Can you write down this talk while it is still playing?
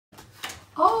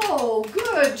Oh,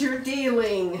 good, you're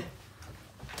dealing.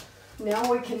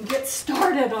 Now we can get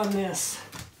started on this.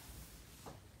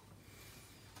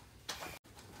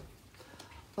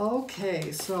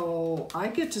 Okay, so I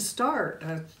get to start,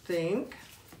 I think.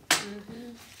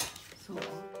 So.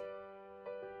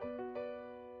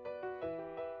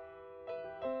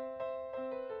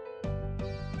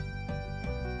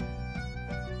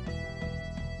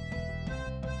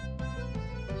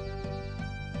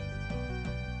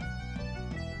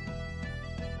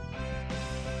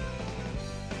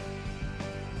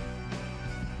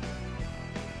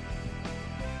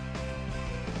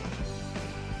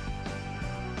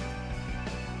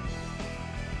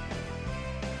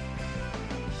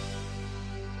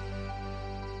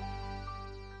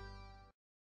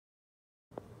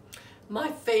 My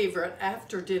favorite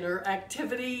after dinner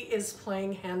activity is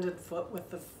playing hand and foot with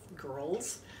the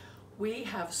girls. We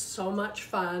have so much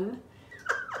fun.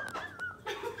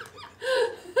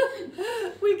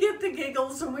 We get the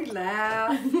giggles and we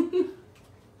laugh.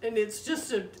 And it's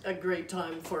just a great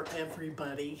time for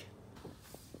everybody.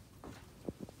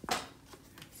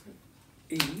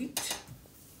 8.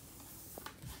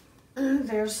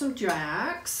 There's some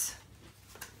jacks,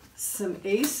 some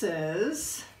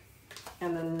aces,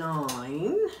 and a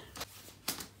 9.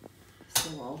 So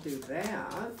I'll do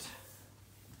that.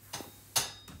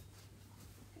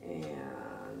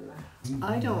 And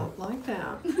I don't like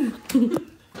that.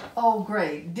 Oh,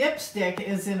 great. Dipstick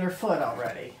is in her foot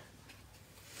already.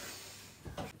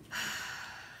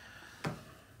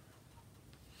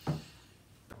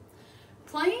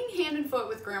 Playing hand and foot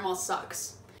with Grandma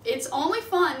sucks. It's only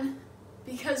fun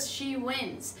because she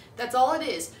wins. That's all it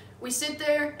is. We sit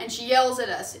there and she yells at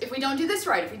us if we don't do this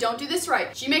right, if we don't do this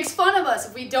right. She makes fun of us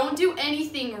if we don't do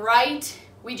anything right.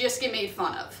 We just get made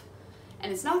fun of.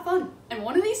 And it's not fun. And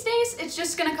one of these days, it's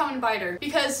just gonna come and bite her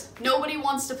because nobody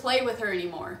wants to play with her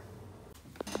anymore.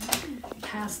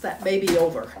 Pass that baby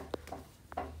over.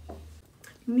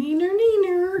 Neener,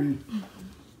 neener.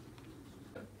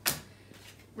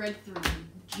 Red 3,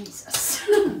 Jesus.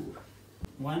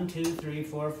 1, 2, 3,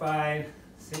 4, 5,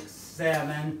 6,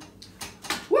 7.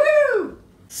 Woo!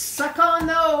 Suck on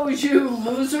those, you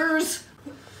losers.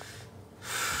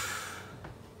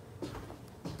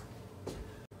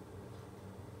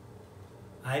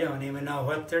 I don't even know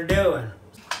what they're doing.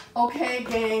 Okay,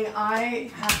 gang, I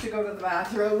have to go to the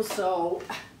bathroom, so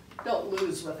don't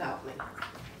lose without me.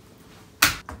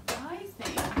 I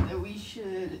think that we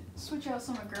should switch out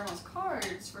some of Grandma's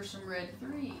cards for some red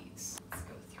 3s. Let's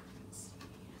go through and see.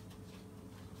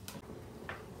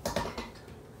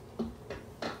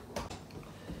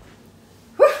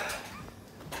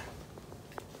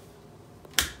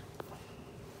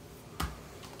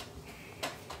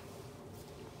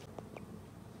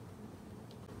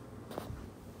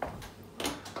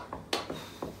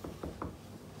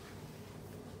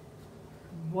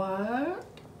 What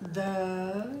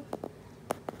the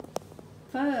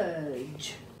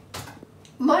fudge?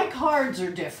 My cards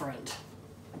are different.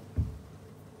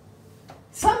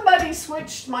 Somebody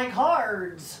switched my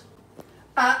cards.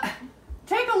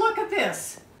 Take a look at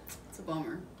this. It's a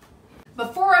bummer.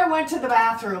 Before I went to the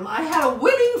bathroom, I had a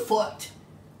winning foot.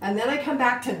 And then I come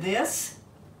back to this.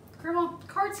 Grandma,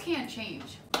 cards can't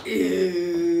change.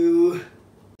 Ew.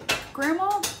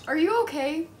 Grandma, are you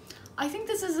okay? I think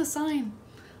this is a sign.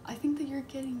 I think that you're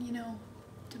getting, you know,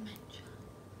 dementia.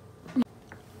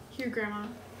 Here, Grandma,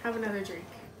 have another drink.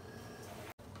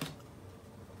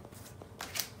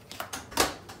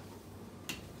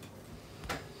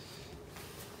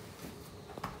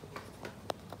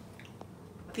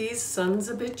 These sons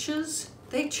of bitches,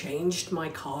 they changed my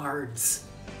cards.